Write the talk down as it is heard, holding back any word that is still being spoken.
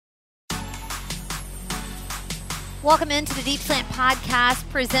Welcome into the Deep Slant podcast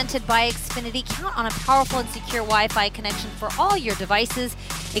presented by Xfinity. Count on a powerful and secure Wi-Fi connection for all your devices.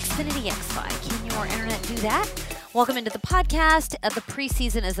 Xfinity X-Fi. Can your internet do that? Welcome into the podcast. The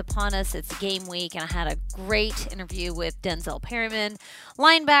preseason is upon us. It's game week, and I had a great interview with Denzel Perryman,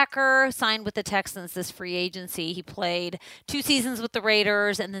 linebacker, signed with the Texans this free agency. He played 2 seasons with the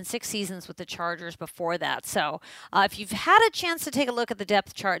Raiders and then 6 seasons with the Chargers before that. So if you've had a chance to take a look at the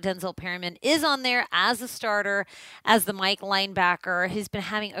depth chart, Denzel Perryman is on there as a starter, as the Mike linebacker. He's been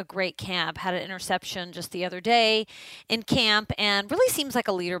having a great camp. Had an interception just the other day in camp and really seems like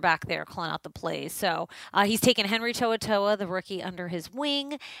a leader back there calling out the plays. So he's taken Henry To'oTo'o, the rookie, under his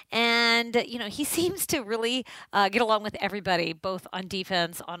wing, and he seems to really get along with everybody, both on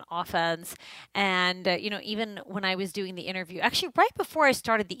defense, on offense, and even when I was doing the interview, actually right before I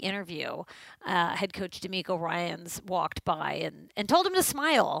started the interview, head coach DeMeco walked by and told him to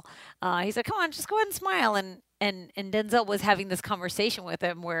smile. He said, "Come on, just go ahead and smile." And Denzel was having this conversation with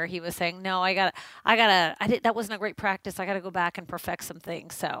him where he was saying, "No, that wasn't a great practice. I got to go back and perfect some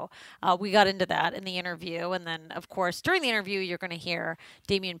things." So we got into that in the interview. And then, of course, during the interview, you're going to hear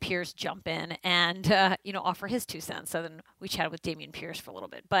Dameon Pierce jump in and, offer his 2 cents. So then we chatted with Dameon Pierce for a little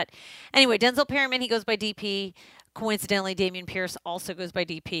bit. But anyway, Denzel Perryman, he goes by DP. Coincidentally, Dameon Pierce also goes by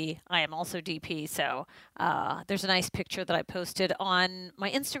DP. I am also DP. So there's a nice picture that I posted on my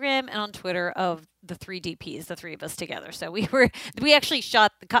Instagram and on Twitter of the 3 DPs, the 3 of us together. So we actually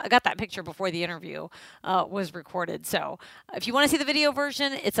got that picture before the interview was recorded. So if you want to see the video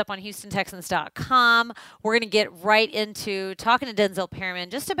version, it's up on HoustonTexans.com. We're going to get right into talking to Denzel Perryman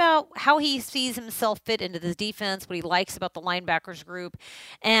just about how he sees himself fit into this defense, what he likes about the linebackers group,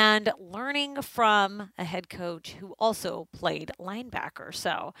 and learning from a head coach who also played linebacker.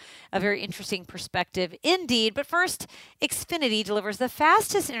 So a very interesting perspective indeed. But first, Xfinity delivers the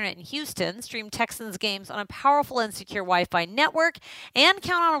fastest internet in Houston. Stream Texans games on a powerful and secure Wi-Fi network and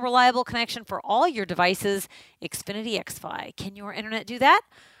count on a reliable connection for all your devices. Xfinity X-Fi. Can your internet do that?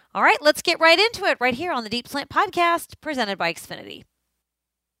 All right, let's get right into it right here on the Deep Slant podcast presented by Xfinity.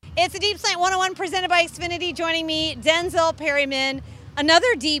 It's the Deep Slant 101 presented by Xfinity. Joining me, Denzel Perryman,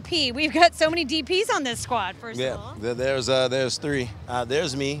 another DP. We've got so many DPs on this squad, first of all. There's 3.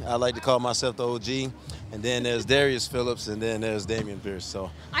 There's me. I like to call myself the OG. And then there's Darius Phillips, and then there's Dameon Pierce.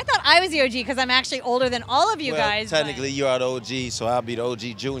 So I thought I was the OG because I'm actually older than all of you guys. Technically, you are the OG, so I'll be the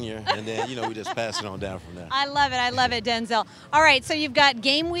OG junior. And then, we just pass it on down from there. I love it, Denzel. All right, so you've got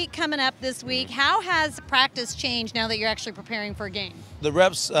game week coming up this week. How has practice changed now that you're actually preparing for a game? The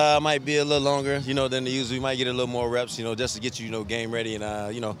reps might be a little longer, than the usual. We might get a little more reps, just to get you, game ready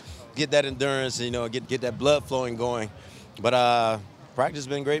and, get that endurance, get that blood flowing going. But practice has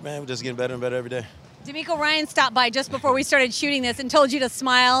been great, man. We're just getting better and better every day. DeMeco Ryan stopped by just before we started shooting this and told you to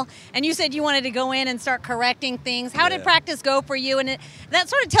smile, and you said you wanted to go in and start correcting things. How did practice go for you? And that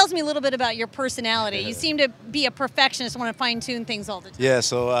sort of tells me a little bit about your personality. You seem to be a perfectionist, want to fine-tune things all the time. Yeah,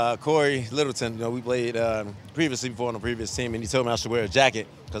 so Corey Littleton, we played previously before on the previous team, and he told me I should wear a jacket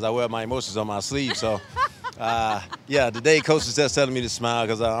because I wear my emotions on my sleeve. So, today coach is just telling me to smile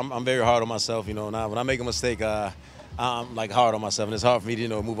because I'm very hard on myself, and when I make a mistake, I'm hard on myself, and it's hard for me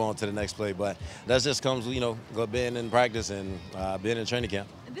to move on to the next play. But that just comes, being in practice and being in training camp.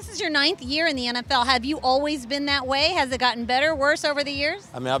 This is your 9th year in the NFL. Have you always been that way? Has it gotten better, worse over the years?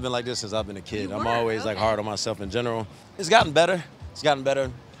 I mean, I've been like this since I've been a kid. I'm always hard on myself in general. It's gotten better. I'm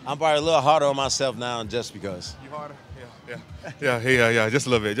probably a little harder on myself now just because. You harder? Yeah. Just a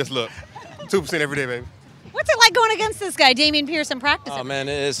little bit. Just look. 2% every day, baby. What's it like going against this guy, Dameon Pierce, in practice? Oh, man,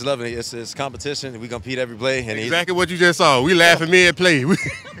 it's lovely. It's competition. We compete every play. And exactly what you just saw. We laugh at mid-play.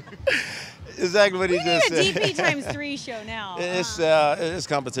 Exactly what he just said. We need a DP times 3 show now. It's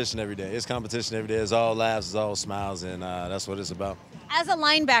competition every day. It's all laughs, it's all smiles, and that's what it's about. As a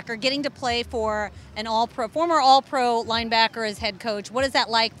linebacker, getting to play for an former All-Pro linebacker as head coach, what is that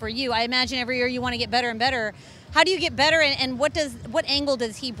like for you? I imagine every year you want to get better and better. How do you get better, and what angle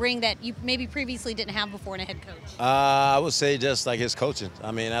does he bring that you maybe previously didn't have before in a head coach? I would say just like his coaching.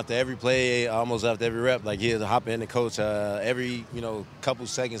 I mean, after every play, almost after every rep, he'll hop in and coach. Every couple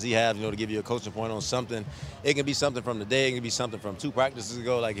seconds he has, to give you a coaching point on something. It can be something from the day, it can be something from 2 practices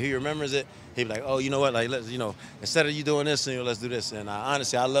ago. He remembers it. He'll be like, "Oh, you know what? Let's instead of you doing this, let's do this." And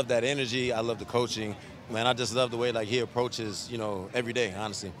honestly, I love that energy. I love the coaching. Man, I just love the way he approaches, every day,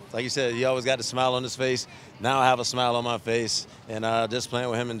 honestly. Like you said, he always got the smile on his face. now I have a smile on my face. And just playing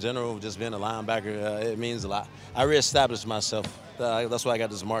with him in general, just being a linebacker, it means a lot. I reestablished myself. That's why I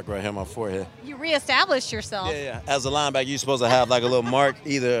got this mark right here on my forehead. You reestablished yourself. Yeah. As a linebacker, you're supposed to have like a little mark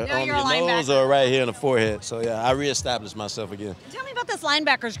either on your nose or right here in the forehead. So, yeah, I reestablished myself again. Tell me about this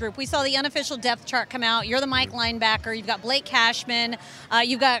linebackers group. We saw the unofficial depth chart come out. You're the Mike linebacker. You've got Blake Cashman.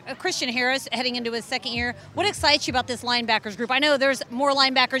 You've got Christian Harris heading into his second year. What excites you about this linebackers group? I know there's more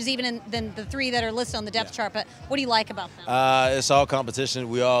linebackers even than the 3 that are listed on the depth chart, but what do you like about them? It's all competition.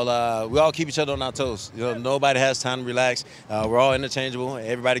 We all keep each other on our toes. Nobody has time to relax. We're all interchangeable.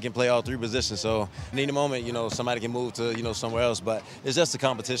 Everybody can play all 3 positions. So in any moment, somebody can move to somewhere else. But it's just a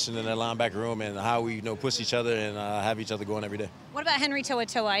competition in the linebacker room and how we push each other and have each other going every day. What about Henry Toa?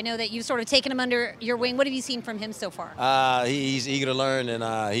 I know that you've sort of taken him under your wing. What have you seen from him so far? He's eager to learn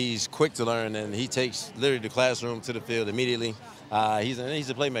and he's quick to learn, and he takes literally the classroom to the field immediately. He's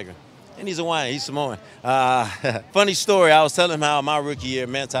a playmaker. And he's Hawaiian. He's Samoan. Funny story. I was telling him how my rookie year,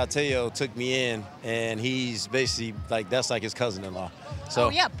 Manti took me in, and he's basically that's like his cousin-in-law.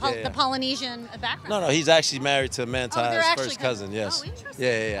 So, the Polynesian background. No, he's actually married to Manti's first cousin. Yes. Oh, interesting.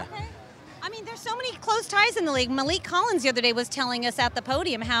 Yeah. Okay. I mean, there's so many close ties in the league. Malik Collins the other day was telling us at the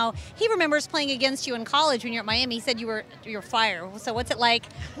podium how he remembers playing against you in college when you were at Miami. He said you were fire. So what's it like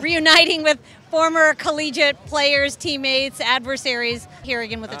reuniting with former collegiate players, teammates, adversaries here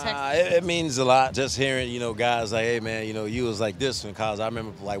again with the Texans? It means a lot just hearing, guys like, hey, man, you was like this in college. I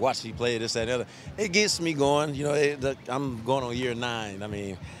remember watching you play this, that, and the other. It gets me going. I'm going on year 9. I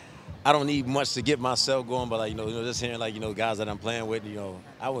mean, I don't need much to get myself going, but just hearing guys that I'm playing with,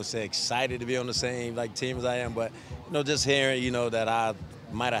 I would say excited to be on the same team as I am, but just hearing that I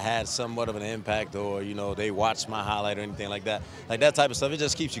might have had somewhat of an impact, or they watched my highlight or anything like that type of stuff. It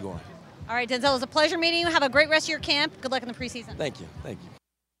just keeps you going. All right, Denzel, it was a pleasure meeting you. Have a great rest of your camp. Good luck in the preseason. Thank you.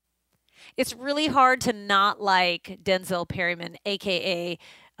 It's really hard to not like Denzel Perryman, aka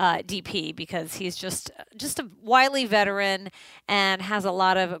DP, because he's just a wily veteran and has a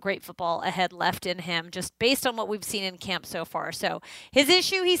lot of great football ahead left in him, just based on what we've seen in camp so far. So his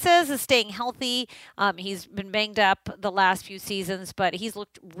issue, he says, is staying healthy. He's been banged up the last few seasons, but he's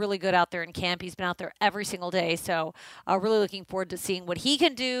looked really good out there in camp. He's been out there every single day. So really looking forward to seeing what he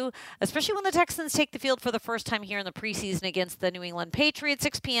can do, especially when the Texans take the field for the first time here in the preseason against the New England Patriots,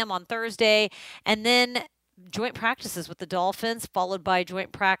 6 p.m. on Thursday, and then joint practices with the Dolphins, followed by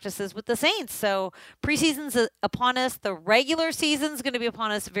joint practices with the Saints. So preseason's upon us. The regular season's going to be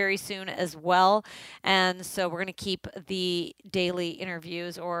upon us very soon as well. And so we're going to keep the daily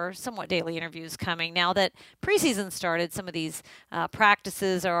interviews, or somewhat daily interviews, coming. Now that preseason started, some of these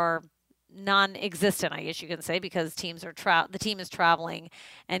practices are non-existent, I guess you can say, because the team is traveling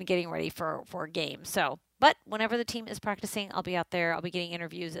and getting ready for games. So, but whenever the team is practicing, I'll be out there. I'll be getting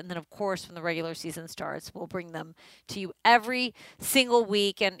interviews. And then, of course, when the regular season starts, we'll bring them to you every single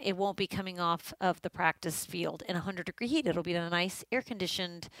week. And it won't be coming off of the practice field in 100-degree heat. It'll be in a nice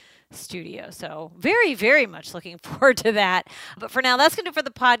air-conditioned studio. So very, very much looking forward to that. But for now, that's going to do for the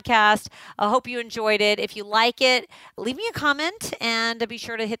podcast. I hope you enjoyed it. If you like it, leave me a comment, and be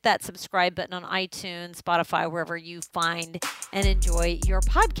sure to hit that subscribe button on iTunes, Spotify, wherever you find and enjoy your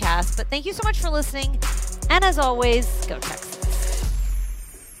podcast. But thank you so much for listening. And as always, go Texans.